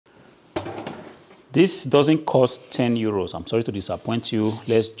This doesn't cost 10 euros. I'm sorry to disappoint you.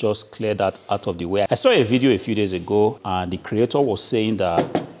 Let's just clear that out of the way. I saw a video a few days ago and the creator was saying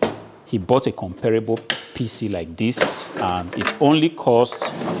that he bought a comparable PC like this and it only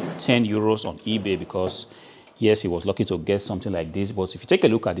cost 10 euros on eBay because, yes, he was lucky to get something like this. But if you take a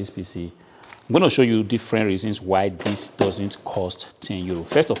look at this PC, I'm going to show you different reasons why this doesn't cost 10 euros.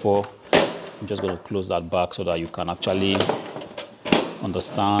 First of all, I'm just going to close that back so that you can actually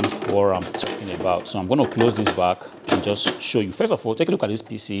understand what I'm talking about. So I'm going to close this back and just show you. First of all, take a look at this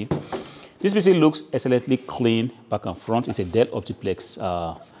PC. This PC looks excellently clean back and front. It's a Dell Optiplex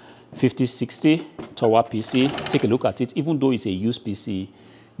 5060 tower PC. Take a look at it. Even though it's a used PC,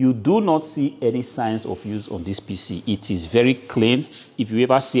 you do not see any signs of use on this PC. It is very clean. If you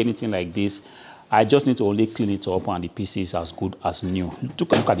ever see anything like this, I just need to only clean it up and the PC is as good as new.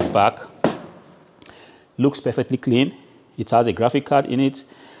 Take a look at the back. Looks perfectly clean. It has a graphic card in it.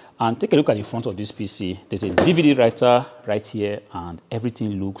 And take a look at the front of this PC. There's a DVD writer right here and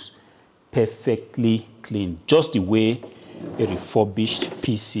everything looks perfectly clean, just the way a refurbished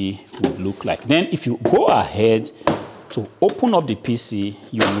PC would look like. Then if you go ahead to open up the PC,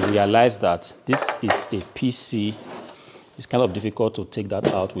 you will realize that this is a PC. It's kind of difficult to take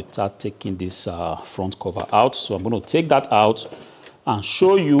that out without taking this front cover out. So I'm going to take that out and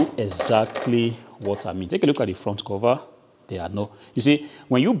show you exactly what I mean. Take a look at the front cover. There are no, you see,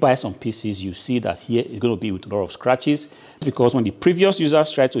 when you buy some PCs, you see that here it's going to be with a lot of scratches because when the previous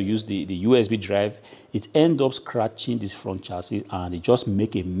users try to use the USB drive, it ends up scratching this front chassis and it just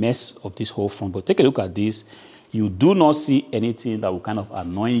make a mess of this whole front. But take a look at this. You do not see anything that will kind of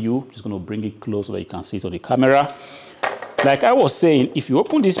annoy you. Just going to bring it close so that you can see it on the camera. Like I was saying, if you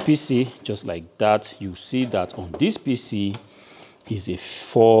open this PC just like that, you see that on this PC is a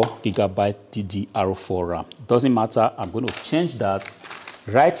 4GB DDR4 RAM. Doesn't matter, I'm going to change that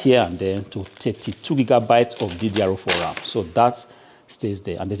right here and then to 32GB of DDR4 RAM. So that stays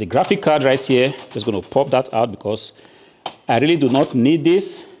there. And there's a graphic card right here. Just going to pop that out because I really do not need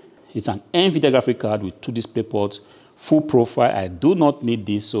this. It's an NVIDIA graphic card with 2 display ports, full profile. I do not need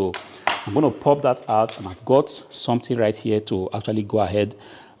this, so I'm going to pop that out and I've got something right here to actually go ahead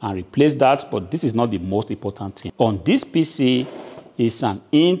and replace that. But this is not the most important thing. On this PC, it's an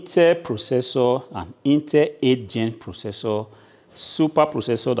Intel processor, an Intel 8th gen processor, super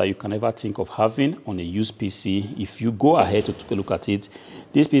processor that you can never think of having on a used PC. If you go ahead to take a look at it,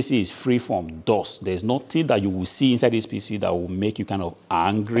 this PC is free from dust. There's nothing that you will see inside this PC that will make you kind of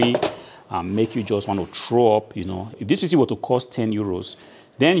angry and make you just want to throw up, you know. If this PC were to cost 10 euros,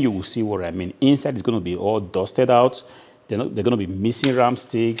 then you will see what I mean. Inside is going to be all dusted out. They're going to be missing RAM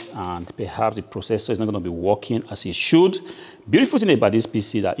sticks and perhaps the processor is not going to be working as it should. Beautiful thing about this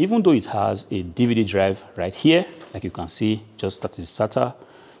PC that even though it has a DVD drive right here, like you can see, just that is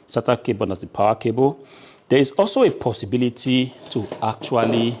SATA cable, that's the power cable. There is also a possibility to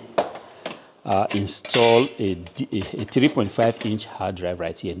actually install a 3.5-inch hard drive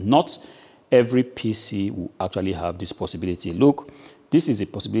right here. Not every PC will actually have this possibility. Look, this is a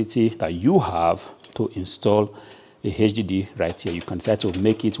possibility that you have to install a HDD right here. You can decide to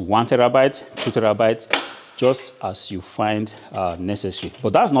make it 1 terabyte, 2 terabytes, just as you find necessary.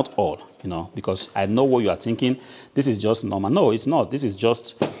 But that's not all, you know, because I know what you are thinking. This is just normal. No, it's not. This is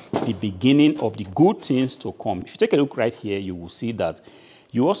just the beginning of the good things to come. If you take a look right here, you will see that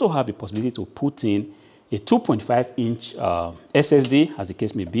you also have the possibility to put in a 2.5-inch SSD, as the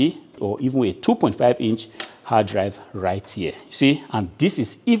case may be, or even a 2.5-inch hard drive right here. You see, and this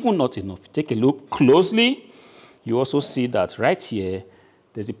is even not enough. Take a look closely. You also see that right here,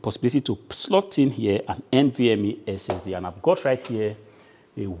 there's a possibility to slot in here an NVMe SSD. And I've got right here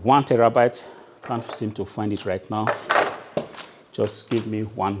a 1 terabyte. Can't seem to find it right now. Just give me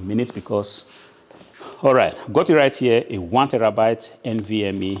 1 minute because, all right, got it right here, a 1 terabyte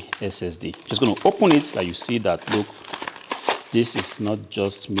NVMe SSD. Just going to open it, like you see that, look, this is not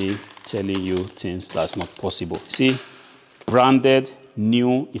just me telling you things that's not possible. See, branded,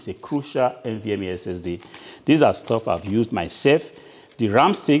 new, is a crucial NVMe SSD. These are stuff I've used myself. The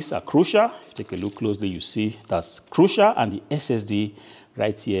RAM sticks are crucial. If you take a look closely, you see that's crucial, and the SSD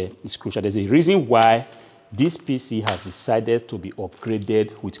right here is crucial. There's a reason why this PC has decided to be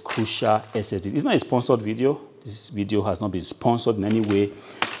upgraded with crucial SSD. It's not a sponsored video. This video has not been sponsored in any way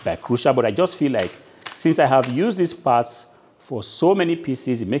by Crucial, but I just feel like since I have used these parts for so many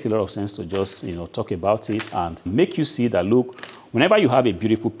PCs, it makes a lot of sense to just, you know, talk about it and make you see that, look, whenever you have a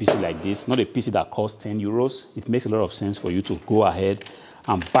beautiful PC like this, not a PC that costs 10 euros, it makes a lot of sense for you to go ahead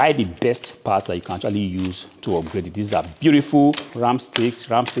and buy the best parts that you can actually use to upgrade it. These are beautiful RAM sticks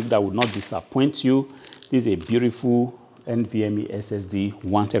that will not disappoint you. This is a beautiful NVMe SSD,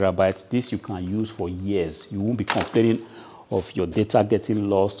 1 terabyte. This you can use for years. You won't be complaining of your data getting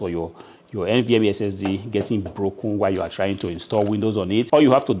lost or your NVMe SSD getting broken while you are trying to install Windows on it. All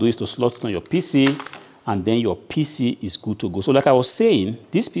you have to do is to slot it on your PC, and then your PC is good to go. So like I was saying,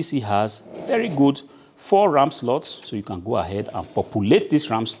 this PC has very good 4 RAM slots, so you can go ahead and populate this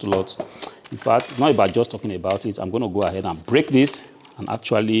RAM slot. In fact, it's not about just talking about it. I'm going to go ahead and break this and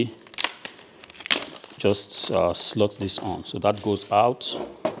actually just slot this on. So that goes out.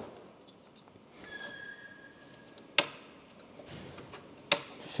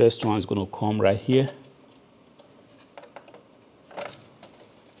 First one is going to come right here.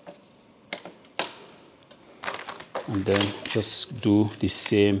 And then just do the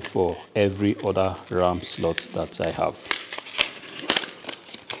same for every other RAM slot that I have.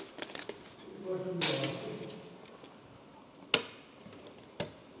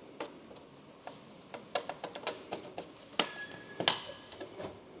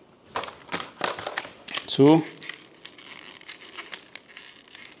 Two.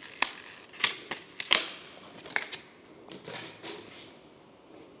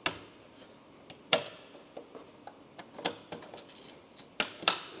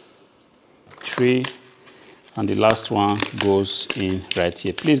 3, and the last one goes in right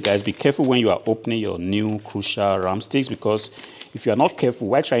here. Please guys, be careful when you are opening your new Crucial RAM sticks, because if you are not careful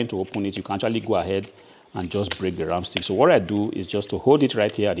while trying to open it, you can actually go ahead and just break the RAM stick. So what I do is just to hold it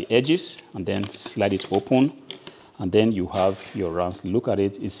right here at the edges and then slide it open, and then you have your RAM stick. Look at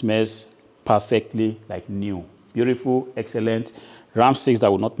it, it smells perfectly like new. Beautiful, excellent RAM sticks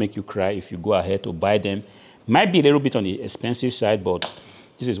that will not make you cry if you go ahead to buy them. Might be a little bit on the expensive side, but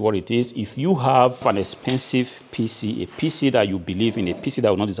this is what it is. If you have an expensive PC, a PC that you believe in, a PC that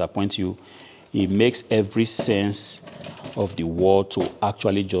will not disappoint you, it makes every sense of the world to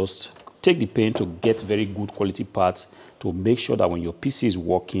actually just take the pain to get very good quality parts to make sure that when your PC is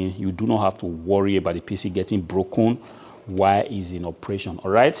working, you do not have to worry about the PC getting broken while it's in operation.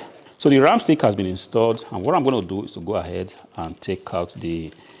 All right. So the RAM stick has been installed, and what I'm going to do is to go ahead and take out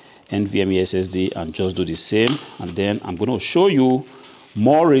the NVMe SSD and just do the same. And then I'm going to show you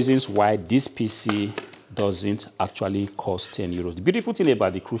more reasons why this PC doesn't actually cost 10 euros. The beautiful thing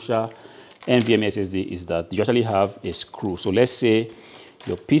about the Crucial NVMe SSD is that you actually have a screw. So let's say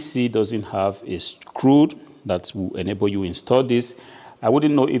your PC doesn't have a screw that will enable you to install this. I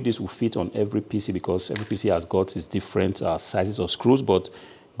wouldn't know if this will fit on every PC, because every PC has got its different sizes of screws. But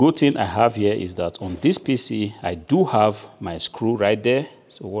good thing I have here is that on this PC, I do have my screw right there.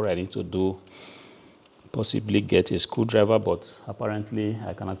 So what I need to do, possibly get a screwdriver, but apparently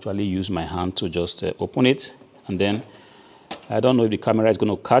I can actually use my hand to just open it. And then I don't know if the camera is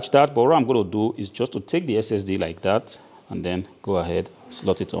going to catch that, but what I'm going to do is just to take the SSD like that and then go ahead,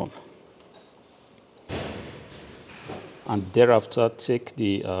 slot it on. And thereafter take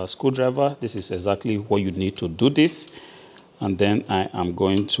the screwdriver. This is exactly what you need to do this. And then I am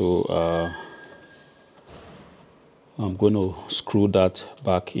going to screw that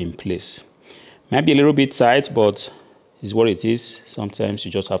back in place. Might be a little bit tight, but it's what it is. Sometimes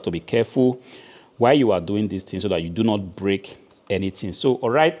you just have to be careful while you are doing this thing so that you do not break anything. So, all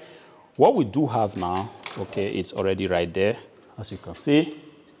right, what we do have now, okay, it's already right there. As you can see,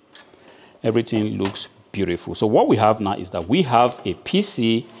 everything looks beautiful. So what we have now is that we have a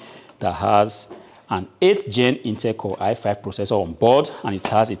PC that has an 8th gen Intel Core i5 processor on board, and it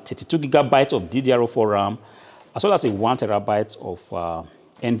has a 32 gigabytes of DDR4 RAM, as well as a 1 terabyte of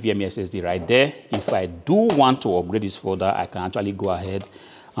NVMe SSD right there. If I do want to upgrade this further, I can actually go ahead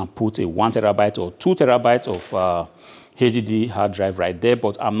and put a 1 terabyte or 2 terabytes of HDD hard drive right there,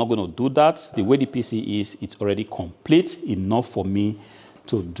 but I'm not going to do that. The way the PC is, it's already complete enough for me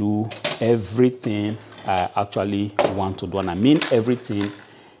to do everything I actually want to do. And I mean everything.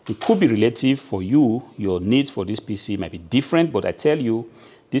 It could be relative for you. Your needs for this PC might be different, but I tell you,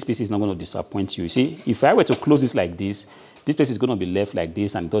 this PC is not going to disappoint you. You see, if I were to close this like this PC is going to be left like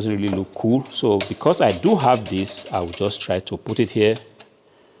this, and it doesn't really look cool. So because I do have this, I will just try to put it here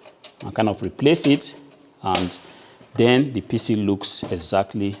and kind of replace it, and then the PC looks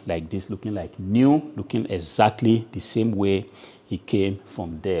exactly like this, looking like new, looking exactly the same way it came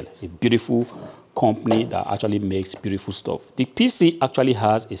from Dell, a beautiful company that actually makes beautiful stuff. The PC actually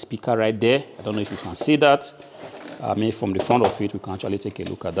has a speaker right there. I don't know if you can see that. I mean, from the front of it, we can actually take a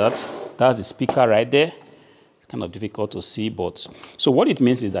look at that. That's the speaker right there. Kind of difficult to see, but so what it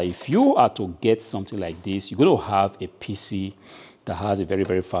means is that if you are to get something like this, you're going to have a PC that has a very,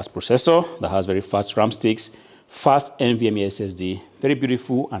 very fast processor, that has very fast RAM sticks, fast NVMe SSD, very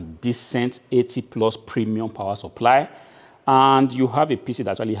beautiful and decent 80+ premium power supply, and you have a PC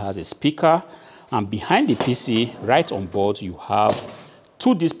that actually has a speaker, And behind the PC, right on board, you have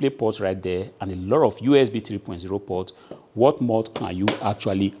 2 display ports right there and a lot of USB 3.0 ports. What more can you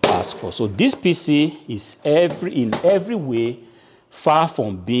actually ask for? So this PC is in every way far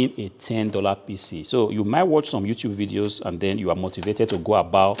from being a $10 PC. So you might watch some YouTube videos and then you are motivated to go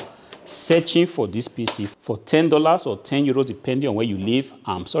about searching for this PC for $10 or 10 euros, depending on where you live.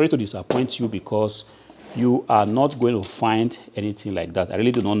 I'm sorry to disappoint you because you are not going to find anything like that. I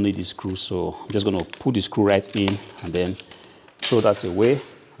really do not need this screw, so I'm just going to put the screw right in and then throw that away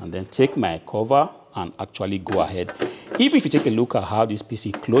and then take my cover and actually go ahead. Even if you take a look at how this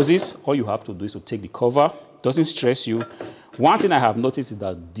PC closes, all you have to do is to take the cover. Doesn't stress you. One thing I have noticed is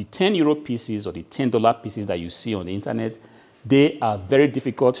that the 10 euro PCs or the $10 PCs that you see on the internet, they are very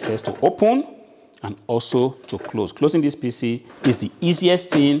difficult first to open and also to close. Closing this PC is the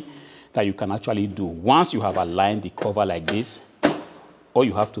easiest thing that you can actually do. Once you have aligned the cover like this, all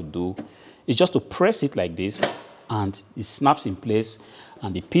you have to do is just to press it like this and it snaps in place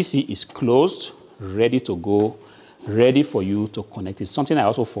and the PC is closed, ready to go, ready for you to connect. It's something I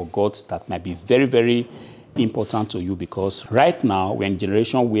also forgot that might be very, very important to you, because right now we're in a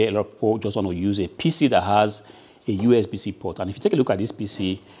generation where a lot of people just want to use a PC that has a USB-C port. And if you take a look at this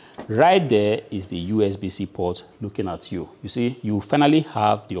PC, right there is the USB-C port looking at you. You see, you finally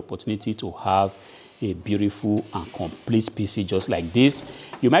have the opportunity to have a beautiful and complete PC just like this.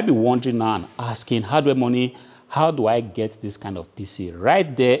 You might be wondering now and asking, Hardware Money, how do I get this kind of PC?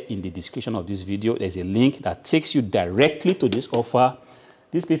 Right there in the description of this video, there's a link that takes you directly to this offer.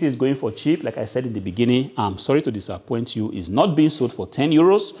 This PC is going for cheap. Like I said in the beginning, I'm sorry to disappoint you. It's not being sold for 10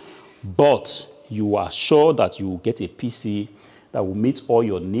 euros, but you are sure that you will get a PC that will meet all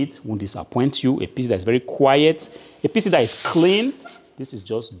your needs, won't disappoint you, a PC that is very quiet, a PC that is clean. This is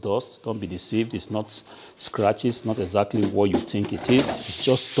just dust. Don't be deceived. It's not scratches, not exactly what you think it is. It's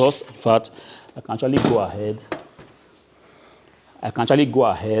just dust. In fact, I can actually go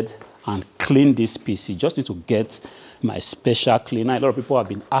ahead and clean this PC. Just need to get my special cleaner. A lot of people have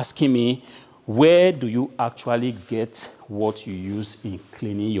been asking me, where do you actually get what you use in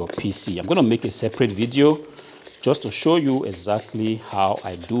cleaning your PC? I'm going to make a separate video just to show you exactly how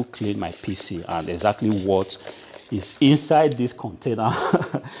I do clean my PC and exactly what is inside this container.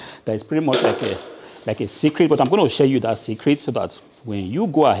 That is pretty much like a secret, but I'm going to share you that secret so that when you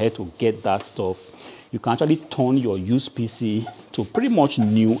go ahead to get that stuff, you can actually turn your used PC to pretty much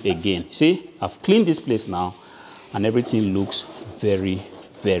new again. See, I've cleaned this place now and everything looks very,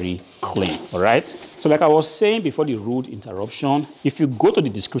 very clean. All right. So like I was saying before the rude interruption, if you go to the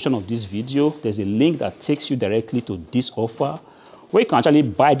description of this video, there's a link that takes you directly to this offer where you can actually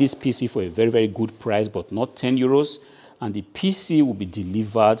buy this PC for a very, very good price, but not 10 euros. And the PC will be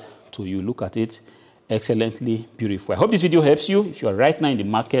delivered to you. Look at it. Excellently beautiful. I hope this video helps you. If you are right now in the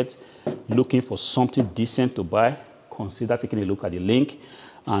market looking for something decent to buy, consider taking a look at the link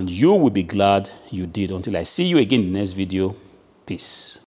and you will be glad you did. Until I see you again in the next video, peace.